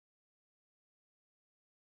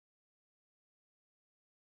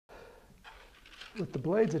with the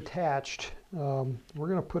blades attached, we're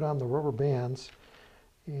going to put on the rubber bands,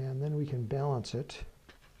 and then we can balance it.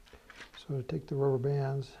 So to take the rubber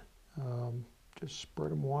bands, just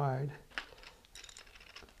spread them wide,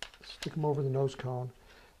 stick them over the nose cone,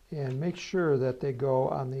 and make sure that they go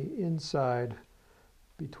on the inside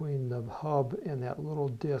between the hub and that little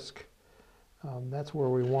disc. That's where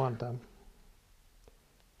we want them.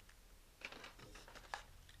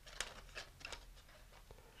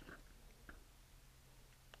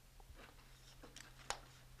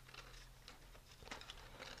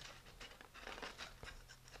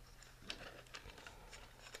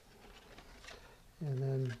 And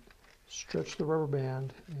then stretch the rubber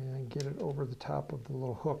band and get it over the top of the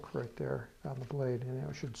little hook right there on the blade, and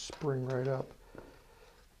it should spring right up.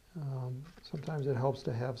 Sometimes it helps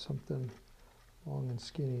to have something long and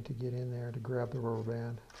skinny to get in there to grab the rubber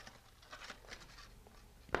band.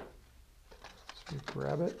 So you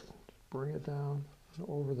grab it, bring it down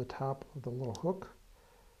over the top of the little hook,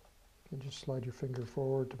 and just slide your finger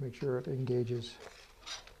forward to make sure it engages.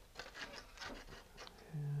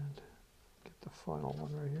 And get the final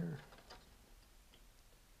one right here.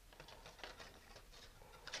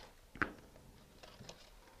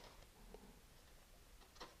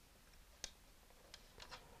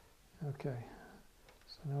 Okay,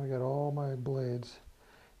 so now I got all my blades.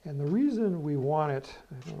 And the reason we want it,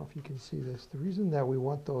 I don't know if you can see this, the reason that we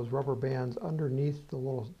want those rubber bands underneath the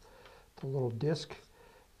little disc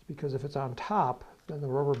is because if it's on top, then the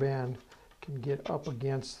rubber band can get up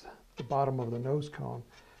against the bottom of the nose cone,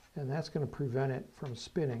 and that's going to prevent it from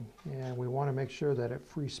spinning. And we want to make sure that it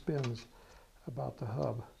free spins about the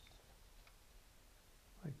hub,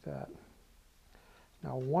 like that.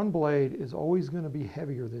 Now, one blade is always going to be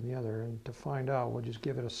heavier than the other, and to find out, we'll just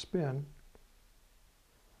give it a spin.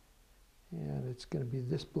 And it's going to be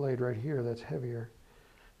this blade right here that's heavier.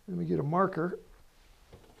 Let me get a marker,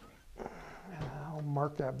 and I'll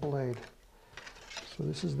mark that blade. So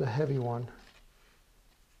this is the heavy one.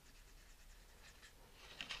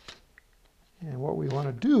 And what we want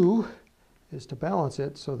to do is to balance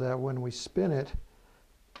it so that when we spin it,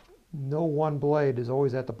 no one blade is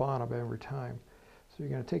always at the bottom every time. So you're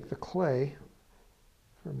going to take the clay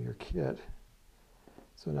from your kit.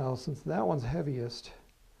 So now, since that one's heaviest,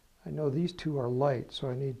 I know these two are light, so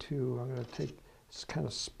I'm going to just kind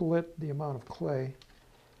of split the amount of clay,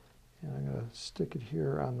 and I'm going to stick it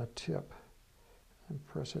here on the tip and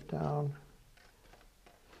press it down.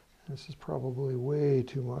 This is probably way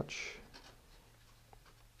too much.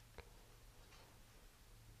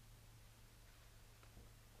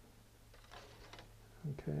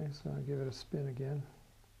 Okay, so I'll give it a spin again.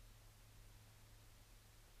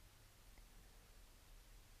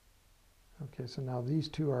 Okay, so now these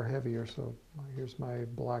two are heavier, so here's my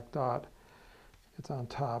black dot. It's on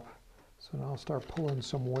top. So now I'll start pulling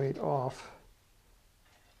some weight off.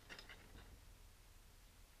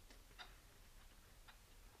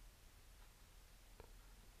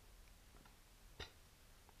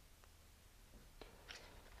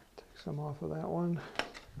 Take some off of that one.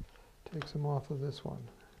 Take some off of this one.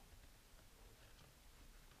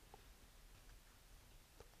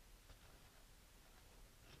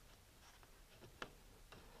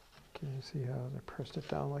 Okay, see how I pressed it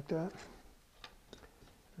down like that?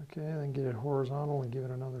 Okay, then get it horizontal and give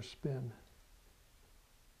it another spin.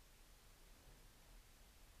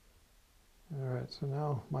 All right, so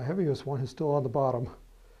now my heaviest one is still on the bottom,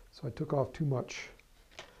 so I took off too much.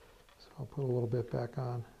 So I'll put a little bit back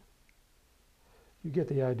on. You get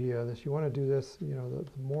the idea of this. You want to do this, you know,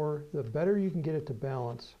 the better you can get it to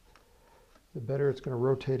balance, the better it's going to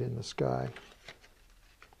rotate in the sky.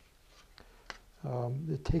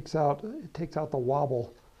 It takes out the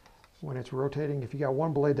wobble when it's rotating. If you got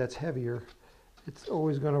one blade that's heavier, it's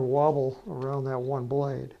always going to wobble around that one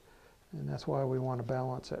blade, and that's why we want to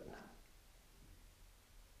balance it.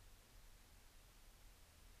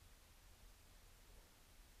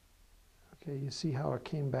 Okay, you see how it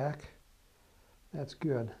came back? That's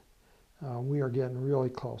good. We are getting really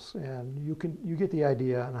close, and you get the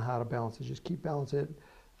idea on how to balance it. Just keep balancing it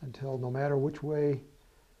until no matter which way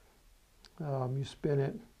you spin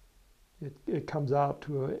it, it comes out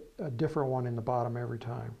to a different one in the bottom every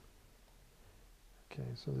time. Okay,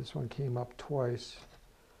 so this one came up twice,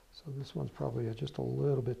 so this one's probably just a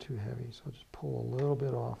little bit too heavy, so I'll just pull a little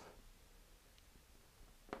bit off.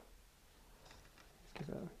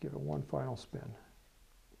 Give it one final spin.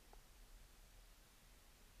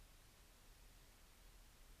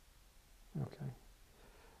 Okay,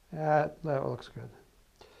 that looks good.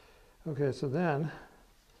 Okay, so then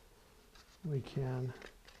we can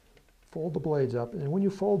fold the blades up, and when you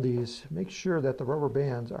fold these, make sure that the rubber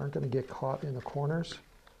bands aren't going to get caught in the corners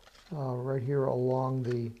right here along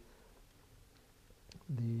the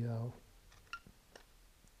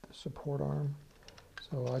support arm.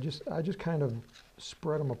 So I just kind of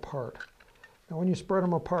spread them apart. Now when you spread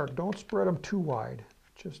them apart, don't spread them too wide,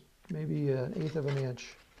 just maybe 1/8 of an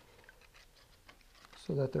inch,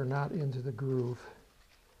 so that they're not into the groove.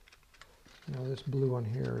 You know, this blue one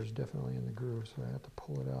here is definitely in the groove, so I have to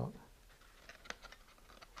pull it out.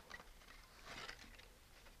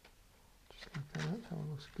 Just like that. That one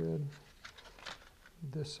looks good.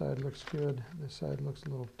 This side looks good. This side looks a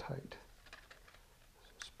little tight.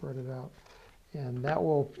 So spread it out. And that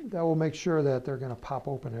will make sure that they're going to pop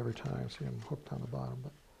open every time. See, I'm hooked on the bottom,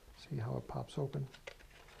 but see how it pops open.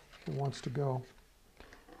 It wants to go.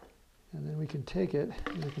 And then we can take it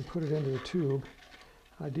and we can put it into the tube.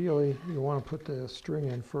 Ideally, you want to put the string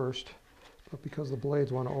in first, but because the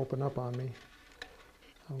blades want to open up on me,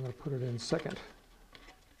 I'm going to put it in second.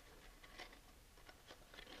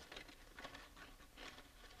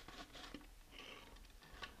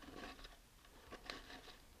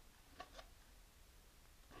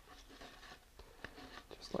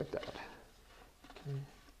 Just like that. Okay.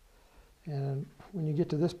 And when you get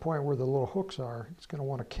to this point where the little hooks are, it's going to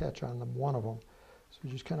want to catch on one of them. So you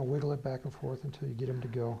just kind of wiggle it back and forth until you get them to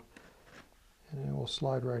go, and it will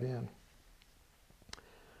slide right in.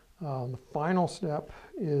 The final step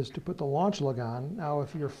is to put the launch lug on. Now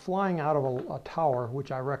if you're flying out of a tower,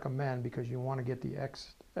 which I recommend because you want to get the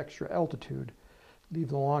extra altitude, leave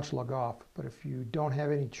the launch lug off. But if you don't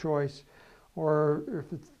have any choice, or if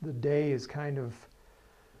the day is kind of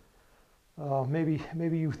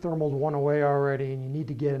maybe you thermaled one away already and you need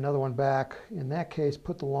to get another one back. In that case,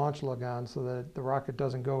 put the launch lug on so that the rocket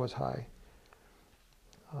doesn't go as high.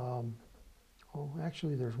 Oh,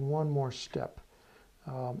 actually, there's one more step,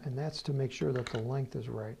 and that's to make sure that the length is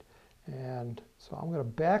right. And so I'm going to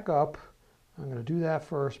back up. I'm going to do that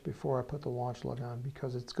first before I put the launch lug on,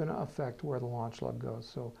 because it's going to affect where the launch lug goes.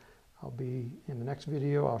 So in the next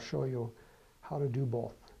video, I'll show you how to do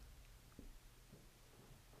both.